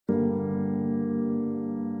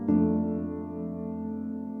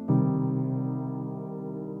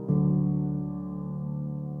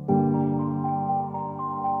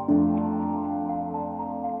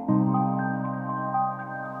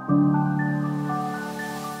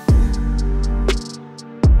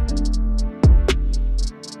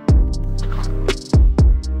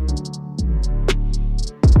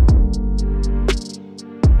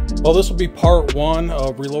Well, this will be part one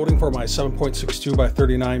of reloading for my 7.62 by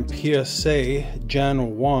 39 PSA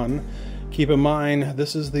Gen 1. Keep in mind,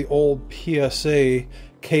 this is the old PSA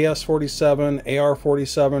KS47,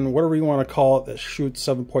 AR47, whatever you want to call it, that shoots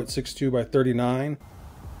 7.62 by 39.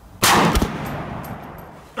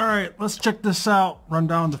 All right, let's check this out. Run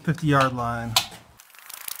down the 50-yard line.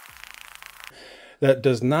 That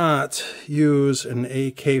does not use an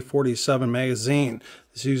AK-47 magazine.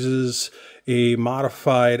 This uses a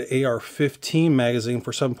modified AR-15 magazine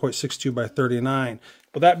for 7.62 by 39.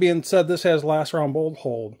 With that being said, this has last round bullet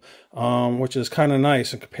hold, which is kind of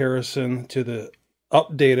nice in comparison to the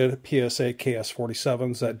updated PSA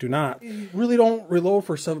KS47s that do not. Really don't reload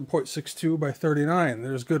for 7.62 by 39.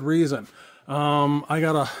 There's good reason. I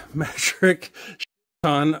got a metric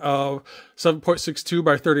ton of 7.62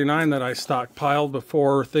 by 39 that I stockpiled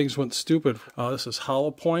before things went stupid. This is hollow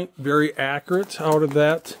point, very accurate out of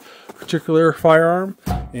that particular firearm.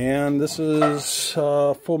 And this is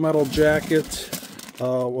Full Metal Jacket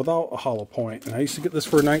without a hollow point. And I used to get this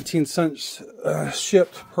for 19 cents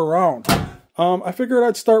shipped per round. I figured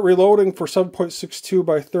I'd start reloading for 7.62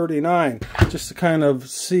 by 39 just to kind of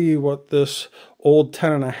see what this old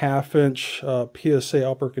 10.5-inch PSA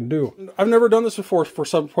upper can do. I've never done this before for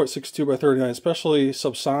 7.62 by 39, especially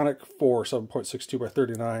subsonic for 7.62 by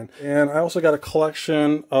 39. And I also got a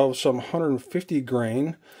collection of some 150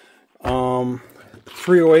 grain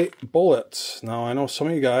 308 bullets. Now I know some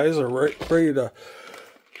of you guys are ready to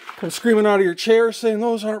come screaming out of your chair saying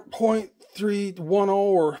those aren't .310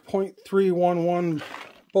 or .311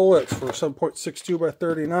 bullets for 7.62 by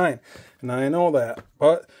 39. And I know that,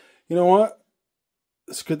 but you know what?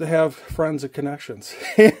 It's good to have friends and connections.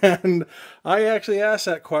 And I actually asked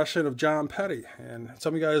that question of John Petty. And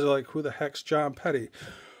some of you guys are like, who the heck's John Petty?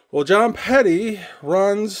 Well, John Petty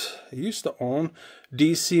used to own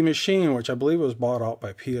DC Machine, which I believe was bought out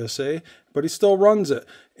by PSA, but he still runs it.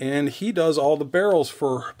 And he does all the barrels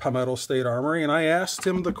for Palmetto State Armory. And I asked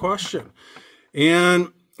him the question.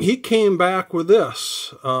 And he came back with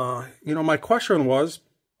this. My question was,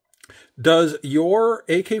 does your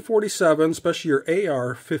AK-47, especially your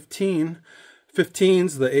AR-15,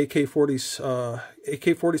 15s, the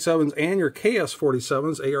AK-47s, and your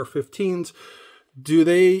KS-47s, AR-15s, do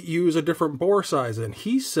they use a different bore size? And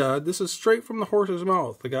he said, this is straight from the horse's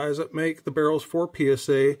mouth, the guys that make the barrels for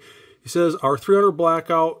PSA. He says, our 300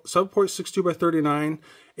 Blackout, 7.62 by 39,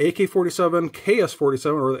 AK-47,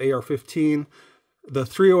 KS-47, or the AR-15, the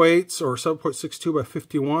 308s, or 7.62 by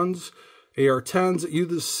 51s, AR-10s use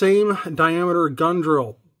the same diameter gun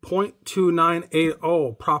drill,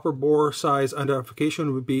 .2980. Proper bore size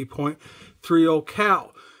identification would be .30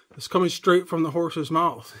 cal. It's coming straight from the horse's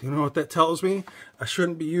mouth. You know what that tells me? I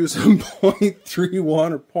shouldn't be using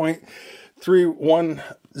 .31 or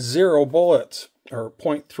 .310 bullets or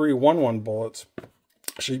 .311 bullets.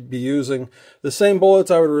 I should be using the same bullets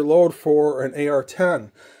I would reload for an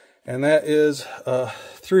AR-10. And that is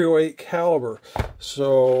 308 caliber.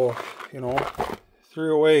 So,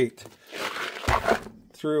 308,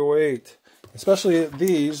 especially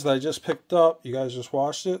these that I just picked up. You guys just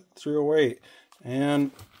watched it, 308.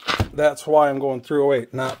 And that's why I'm going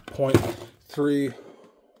 308, not .310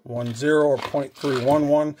 or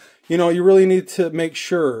 .311. You really need to make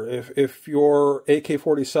sure if your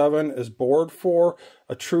AK-47 is bored for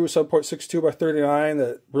a true 7.62 by 39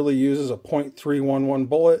 that really uses a .311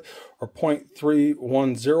 bullet or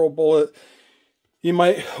 .310 bullet, you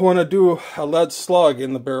might want to do a lead slug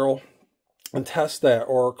in the barrel and test that,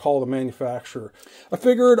 or call the manufacturer. I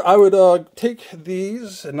figured I would take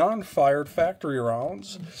these non-fired factory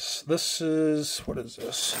rounds. This is, what is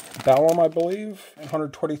this? Vellum, I believe,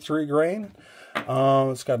 123 grain.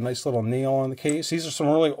 It's got a nice little nail on the case. These are some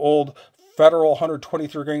really old Federal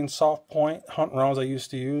 123 grain soft point hunt rounds I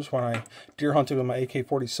used to use when I deer hunted with my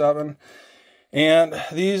AK-47. And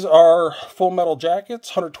these are Full Metal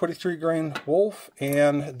Jackets, 123 grain Wolf,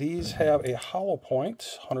 and these have a hollow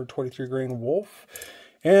point, 123 grain Wolf.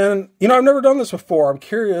 And, I've never done this before. I'm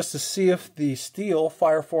curious to see if the steel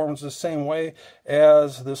Fireforms the same way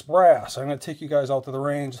as this brass. I'm going to take you guys out to the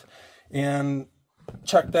range and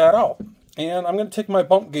check that out. And I'm going to take my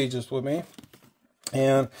bump gauges with me.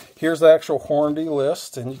 And here's the actual Hornady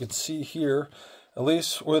list, and you can see here, at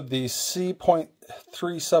least with the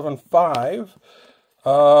C.375,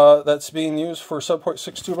 that's being used for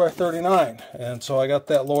 7.62 by 39. And so I got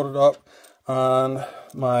that loaded up on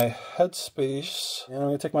my headspace, and I'm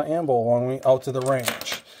going to take my anvil along with me out to the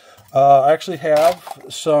range. I actually have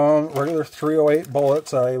some regular 308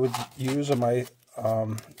 bullets I would use in my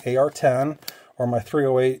AR-10 or my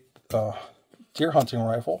 308 deer hunting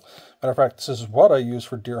rifle. Matter of fact, this is what I use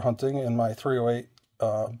for deer hunting in my 308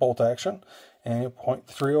 bolt action, and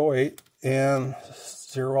 0.308, and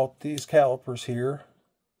zero out these calipers here.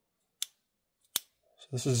 So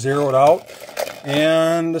this is zeroed out,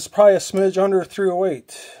 and it's probably a smidge under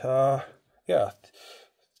 308. Yeah,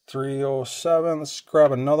 307. Let's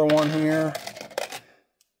grab another one here.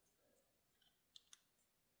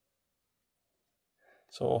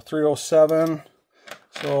 So 307.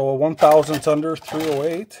 So 1,000ths under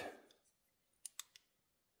 308.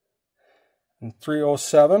 And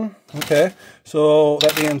 307. Okay. So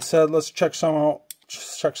that being said, let's check some out.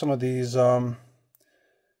 Check some of these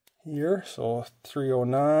here. So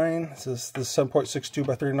 309. This is the 7.62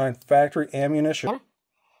 by 39 factory ammunition.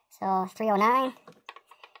 So 309.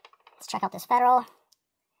 Let's check out this Federal.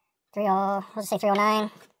 Let's say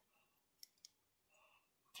 309.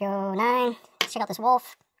 309. Let's check out this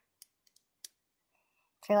Wolf.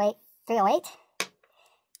 308. 308.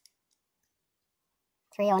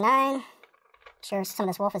 309. Sure, some of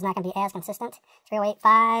this Wolf is not going to be as consistent.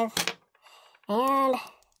 308.5 and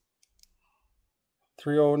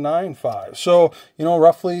 309.5. So, you know,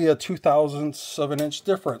 roughly a 2,000ths of an inch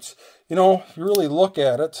difference. You know, if you really look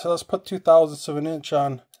at it, so let's put 2,000ths of an inch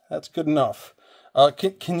on. That's good enough.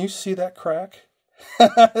 Can you see that crack?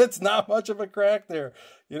 It's not much of a crack there.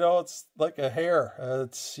 You know, it's like a hair.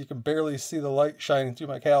 You can barely see the light shining through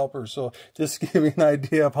my calipers. So just to give you an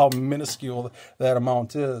idea of how minuscule that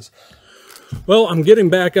amount is. Well, I'm getting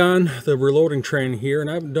back on the reloading train here, and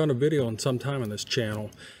I haven't done a video in some time on this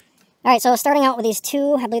channel. All right, so starting out with these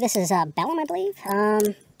two, I believe this is Bellum, I believe.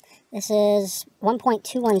 This is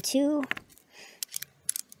 1.212.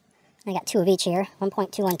 I got two of each here.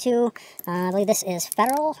 1.212. I believe this is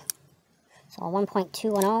Federal. So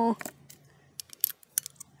 1.210.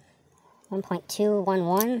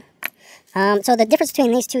 1.211. So the difference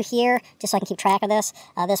between these two here, just so I can keep track of this,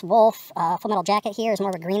 this Wolf Full Metal Jacket here is more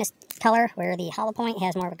of a greenish color, where the hollow point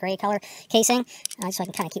has more of a gray color casing, so I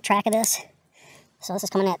can kind of keep track of this. So this is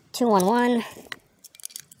coming at 211,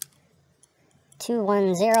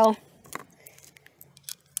 210,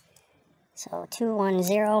 so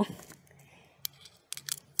 210,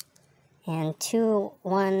 and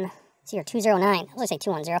 209. I was going to say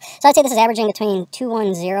 210. So I'd say this is averaging between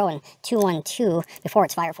 210 and 212 before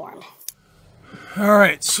it's fire formed. All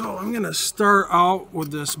right, so I'm going to start out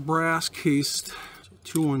with this brass cased. So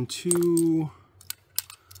 212,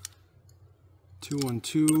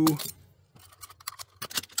 212.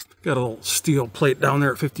 Got a little steel plate down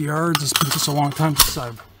there at 50 yards. It's been just a long time since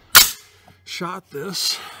I've shot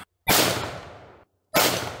this.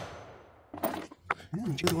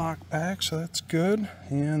 And good lock back, so that's good.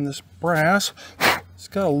 And this brass, it's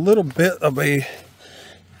got a little bit of a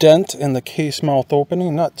dent in the case mouth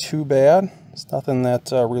opening. Not too bad. It's nothing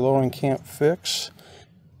that reloading can't fix.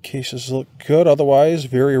 Cases look good, otherwise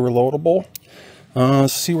very reloadable.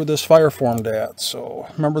 Let's see where this fire formed at. So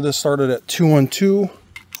remember, this started at 212.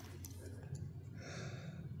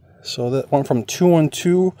 So that went from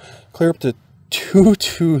 212 clear up to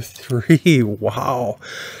 223. Wow.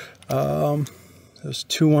 There's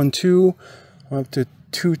 212 up to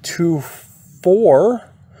 224.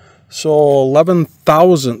 So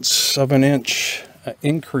 11,000ths of an inch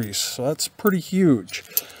increase. So that's pretty huge.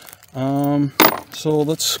 So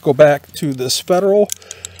let's go back to this Federal.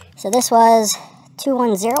 So this was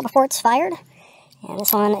 210 before it's fired, and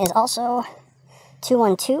this one is also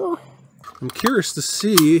 212. I'm curious to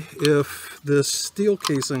see if this steel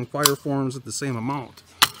casing fire forms at the same amount.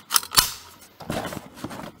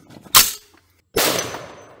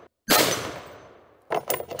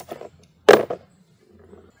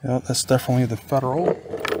 Yeah, that's definitely the Federal.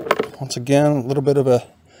 Once again, a little bit of a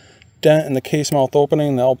dent in the case mouth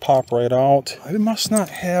opening. That'll pop right out. I must not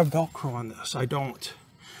have Velcro on this. I don't.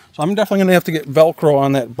 So I'm definitely going to have to get Velcro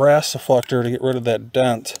on that brass deflector to get rid of that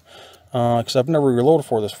dent. Because I've never reloaded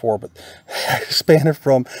for this before, but I expanded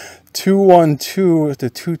from 212 to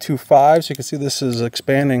 225. So you can see this is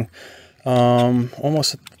expanding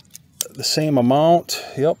almost the same amount.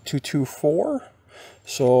 Yep, 224.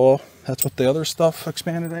 So that's what the other stuff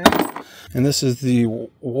expanded at. And this is the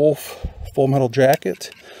Wolf Full Metal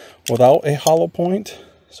Jacket without a hollow point.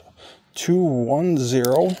 So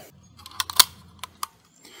 210.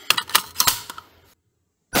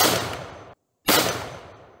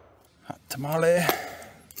 Hot tamale.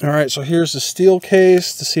 All right, so here's the steel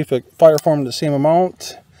case to see if it fire formed the same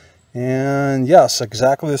amount. And yes,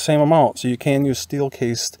 exactly the same amount. So you can use steel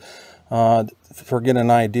cased for getting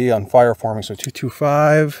an idea on fire forming. So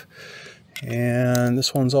 225, and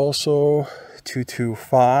this one's also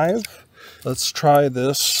 225. Let's try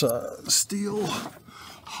this steel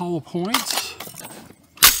hollow point.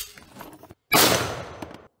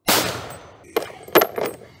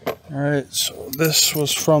 All right, so this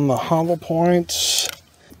was from the hollow points,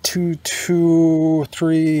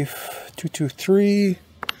 223, 223,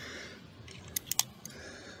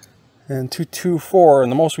 and 224, and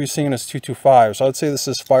the most we've seen is 225. So I'd say this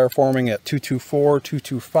is Fireforming at 224,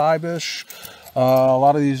 225-ish. A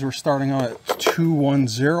lot of these were starting out at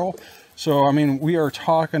 210. So, I mean, we are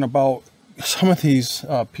talking about some of these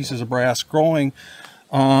pieces of brass growing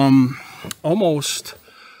almost,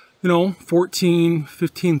 you know, 14,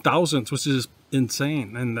 15 thousandths, which is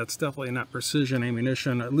insane. And that's definitely not precision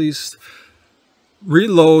ammunition, at least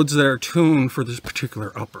reloads that are tuned for this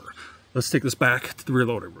particular upper. Let's take this back to the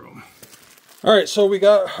reloading room. All right, so we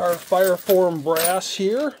got our Fireform brass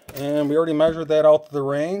here, and we already measured that out to the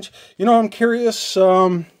range. You know, I'm curious,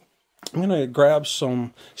 I'm gonna grab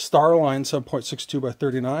some Starline 7.62 by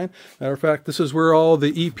 39. Matter of fact, this is where all the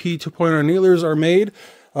EP 2.0 annealers are made.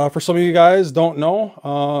 For some of you guys don't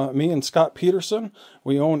know, me and Scott Peterson,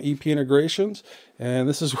 we own EP Integrations, and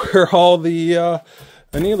this is where all the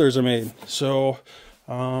annealers are made. So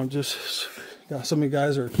just got some of you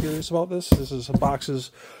guys are curious about this. This is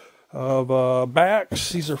boxes of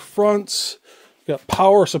backs. These are fronts. You got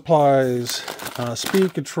power supplies,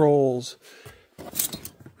 speed controls,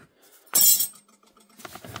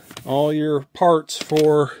 all your parts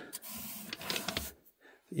for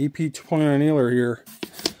EP 2.0 annealer here.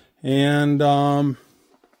 And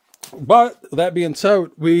but that being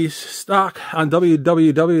said, we stock on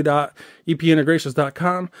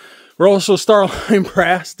www.epintegrations.com. We're also Starline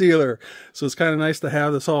brass dealer, so it's kind of nice to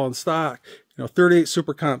have this all in stock. You know, 38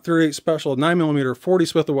 Super Comp, 38 Special, 9mm, 40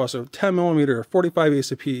 Smith & Wesson, 10mm, 45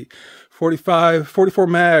 ACP, 44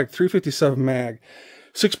 mag, 357 mag,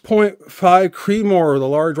 6.5 Creedmoor, the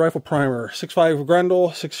large rifle primer, 6.5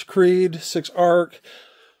 Grendel, 6 Creed, 6 Arc,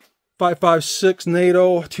 5.56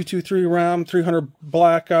 NATO, 223 Ram, 300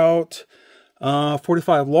 Blackout,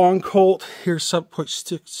 45 Long Colt. Here's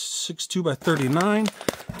 7.62 by 39,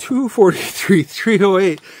 243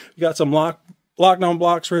 308. We got some lockdown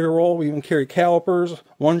blocks ready to roll. We even carry calipers,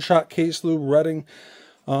 one-shot case lube, Redding,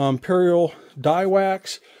 Imperial die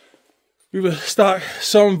wax. We've stocked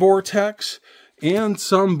some Vortex and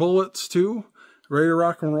some bullets too, ready to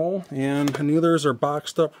rock and roll. And annealers are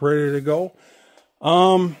boxed up, ready to go.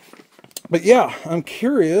 But yeah, I'm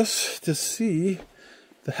curious to see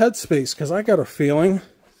the headspace, because I got a feeling,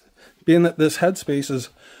 being that this headspace is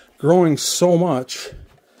growing so much,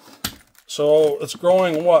 so it's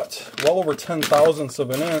growing what, well over 10 thousandths of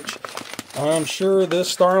an inch. I'm sure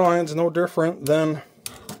this Starline's no different than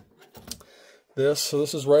this. So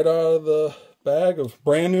this is right out of the bag of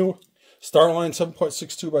brand new Starline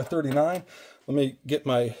 7.62 by 39. Let me get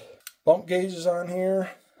my bump gauges on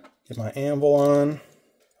here, get my anvil on.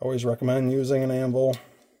 Always recommend using an anvil.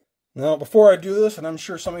 Now, before I do this, and I'm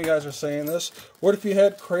sure some of you guys are saying this, what if you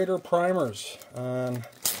had crater primers on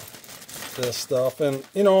this stuff? And,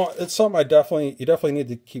 you know, it's something you definitely need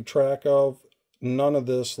to keep track of. None of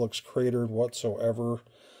this looks cratered whatsoever.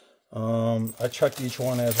 I checked each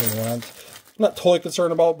one as we went. I'm not totally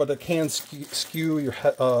concerned about it, but it can skew your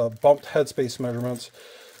bumped headspace measurements.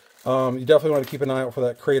 You definitely want to keep an eye out for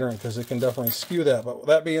that cratering, because it can definitely skew that. But with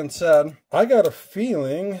that being said, I got a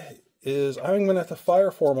feeling I'm going to have to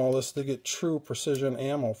fireform all this to get true precision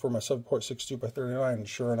ammo for my 7.62 by 39. And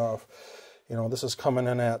sure enough, you know, this is coming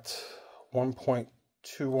in at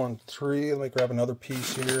 1.213. Let me grab another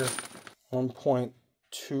piece here.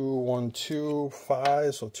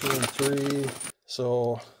 1.2125, so 2 and 3.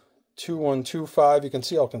 So 2125. You can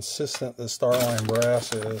see how consistent this Starline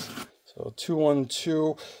brass is. So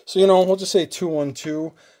 212. So, you know, we'll just say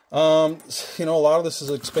 212. You know, a lot of this is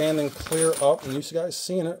expanding clear up, and you guys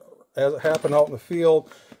seen it as it happened out in the field,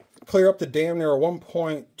 clear up to damn near a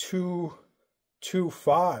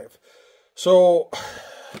 1.225. So,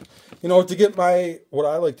 you know, to get what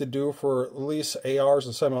I like to do for at least ARs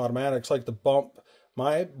and semi-automatics, like to bump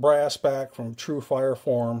my brass back from true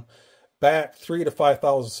Fireform back 3 to 5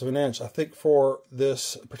 thousandths of an inch. I think for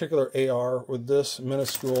this particular AR with this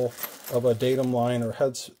minuscule of a datum line or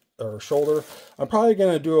or shoulder, I'm probably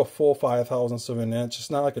going to do a full 5 thousandths of an inch. It's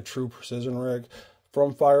not like a true precision rig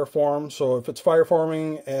from Fireform. So if it's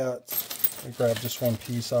Fireforming at, let me grab just one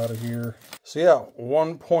piece out of here. So yeah,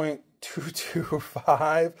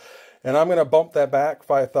 1.225, and I'm going to bump that back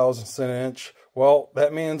 5 thousandths of an inch. Well,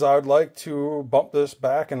 that means I would like to bump this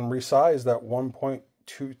back and resize that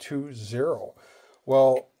 1.220.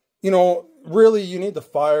 Well, you know, really you need to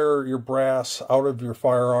fire your brass out of your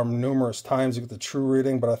firearm numerous times to get the true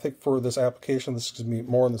reading, but I think for this application this is going to be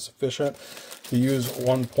more than sufficient to use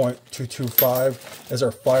 1.225 as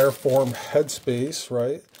our Fireform headspace,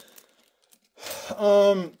 right?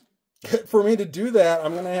 for me to do that,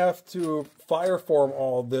 I'm going to have to fireform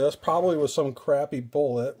all of this, probably with some crappy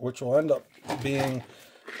bullet, which will end up being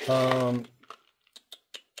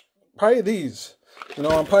probably these. You know,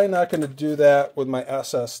 I'm probably not going to do that with my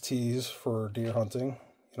SSTs for deer hunting,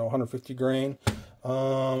 you know, 150 grain.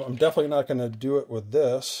 I'm definitely not going to do it with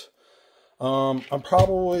this. I'm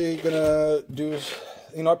probably going to do,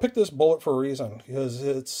 you know, I picked this bullet for a reason, because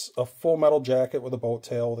it's a full metal jacket with a boat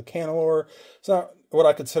tail, with a ANNEALER. It's not what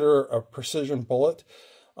I consider a precision bullet.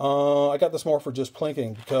 I got this more for just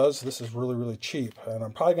plinking, because this is really, really cheap. And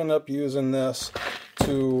I'm probably going to end up using this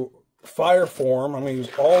to fireform. I'm going to use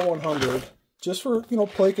all 100 just for, you know,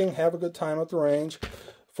 plinking, have a good time at the range.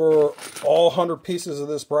 For all 100 pieces of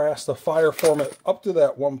this brass, to fireform it up to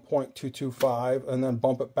that 1.225 and then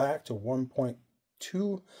bump it back to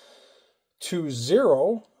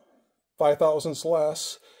 1.220, 5 thousandths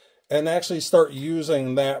less, and actually start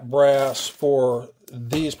using that brass for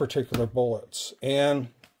these particular bullets. And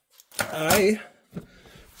I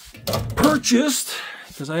purchased,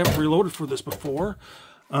 because I haven't reloaded for this before,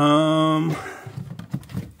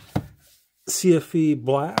 CFE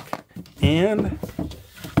black and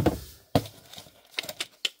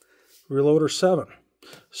Reloader 7.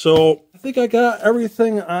 So I think I got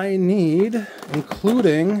everything I need,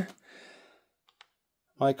 including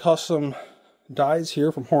my custom dies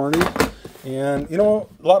here from Hornady. And you know,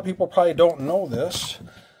 a lot of people probably don't know this,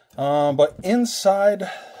 but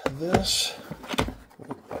inside this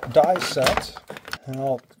die set, and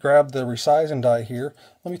I'll grab the resizing die here.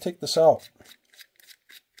 Let me take this out.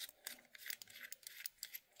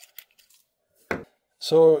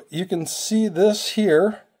 So you can see this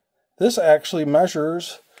here. This actually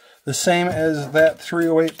measures the same as that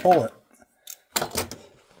 308 bullet.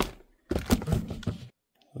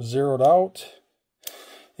 Zeroed out.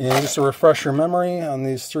 And just to refresh your memory on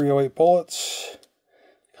these 308 bullets,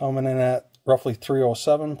 coming in at roughly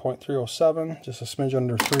 307.307, just a smidge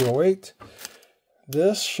under 308.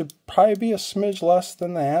 This should probably be a smidge less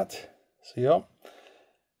than that. So, yep.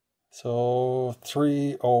 So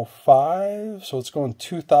 305, so it's going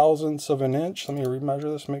 2 thousandths of an inch. Let me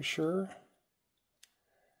remeasure this, make sure.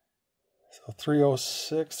 So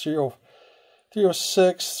 306,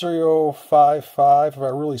 306, 3055. If I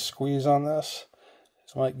really squeeze on this,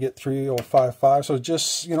 I might get 3055. So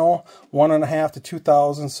just, you know, 1.5 to 2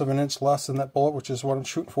 thousandths of an inch less than that bullet, which is what I'm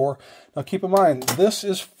shooting for. Now keep in mind, this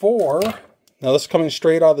is for, now this is coming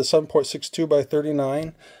straight out of the 7.62 by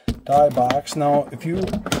 39 die box. Now if you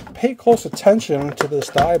pay close attention to this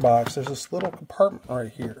die box, there's this little compartment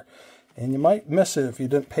right here, and you might miss it if you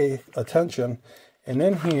didn't pay attention. And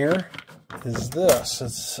in here is this.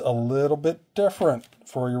 It's a little bit different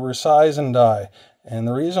for your resizing die, and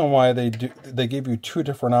the reason why they give you two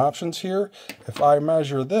different options here. If I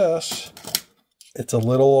measure this, it's a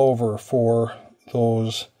little over for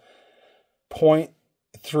those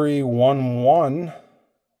 0.311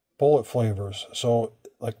 bullet flavors. So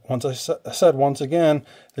like once I said, once again,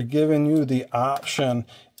 they're giving you the option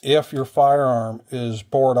if your firearm is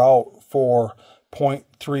bored out for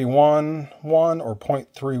 0.311 or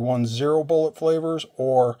 0.310 bullet flavors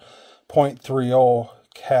or 0.30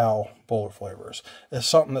 cal bullet flavors. It's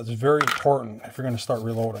something that's very important if you're going to start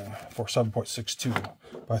reloading for 7.62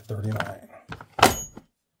 by 39.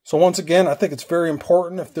 So once again, I think it's very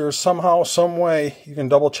important, if there's somehow, some way you can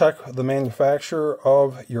double check the manufacturer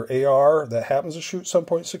of your AR that happens to shoot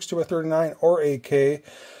 7.62 by 39 or AK,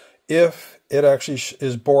 if it actually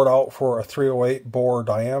is bored out for a 308 bore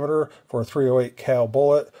diameter for a 308 cal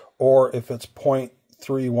bullet, or if it's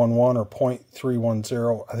 0.311 or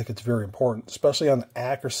 0.310. I think it's very important, especially on the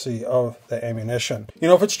accuracy of the ammunition. You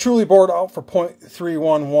know, if it's truly bored out for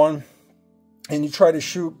 0.311, and you try to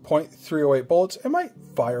shoot 0.308 bullets, it might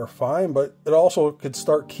fire fine, but it also could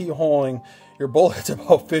start keyholing your bullets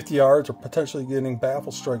about 50 yards or potentially getting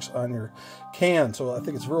baffle strikes on your can. So I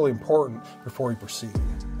think it's really important before you proceed.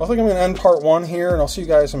 I think I'm going to end part 1 here, and I'll see you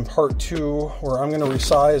guys in part 2, where I'm going to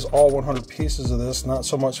resize all 100 pieces of this, not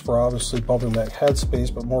so much for obviously bumping back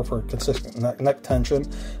headspace, but more for consistent neck tension. I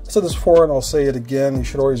said this before and I'll say it again, you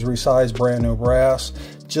should always resize brand new brass,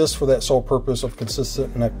 just for that sole purpose of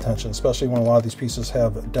consistent neck tension, especially when a lot of these pieces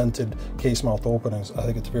have dented case mouth openings. I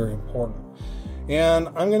think it's very important. And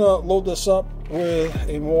I'm going to load this up with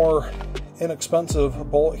a more inexpensive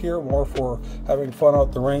bullet here, more for having fun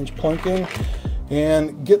out the range plinking,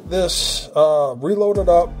 and get this reloaded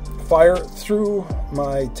up, fire it through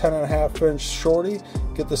my 10.5 inch shorty,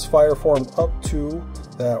 get this fire formed up to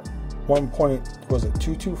that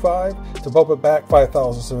 1.225 to bump it back 5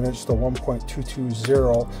 thousandths of an inch to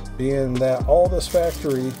 1.220, being that all this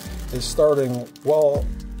factory is starting well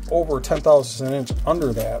over 10,000 an inch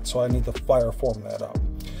under that, so I need to Fireform that up.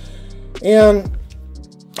 And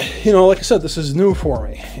you know, like I said, this is new for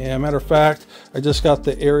me. And matter of fact, I just got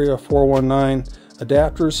the Area 419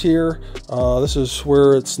 adapters here. This is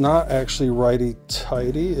where it's not actually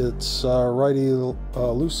righty-tighty, it's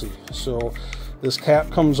righty-loosey. So this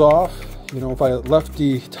cap comes off. You know, if I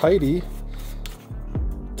lefty-tighty,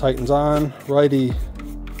 tightens on,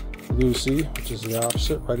 righty-loosey, which is the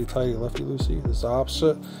opposite. Righty-tighty, lefty-loosey, this is the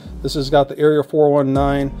opposite. This has got the Area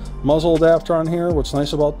 419 muzzle adapter on here. What's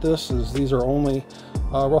nice about this is these are only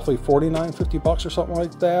roughly $49, $50 or something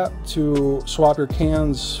like that to swap your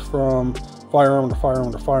cans from firearm to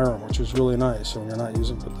firearm to firearm, which is really nice. And when you're not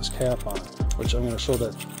using, put this cap on, which I'm going to show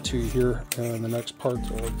that to you here in the next part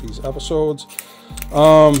of these episodes.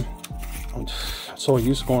 I'm so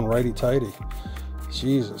used to going righty-tighty.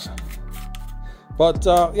 Jesus. But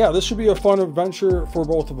yeah, this should be a fun adventure for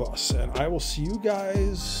both of us, and I will see you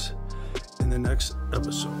guys in the next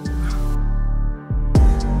episode.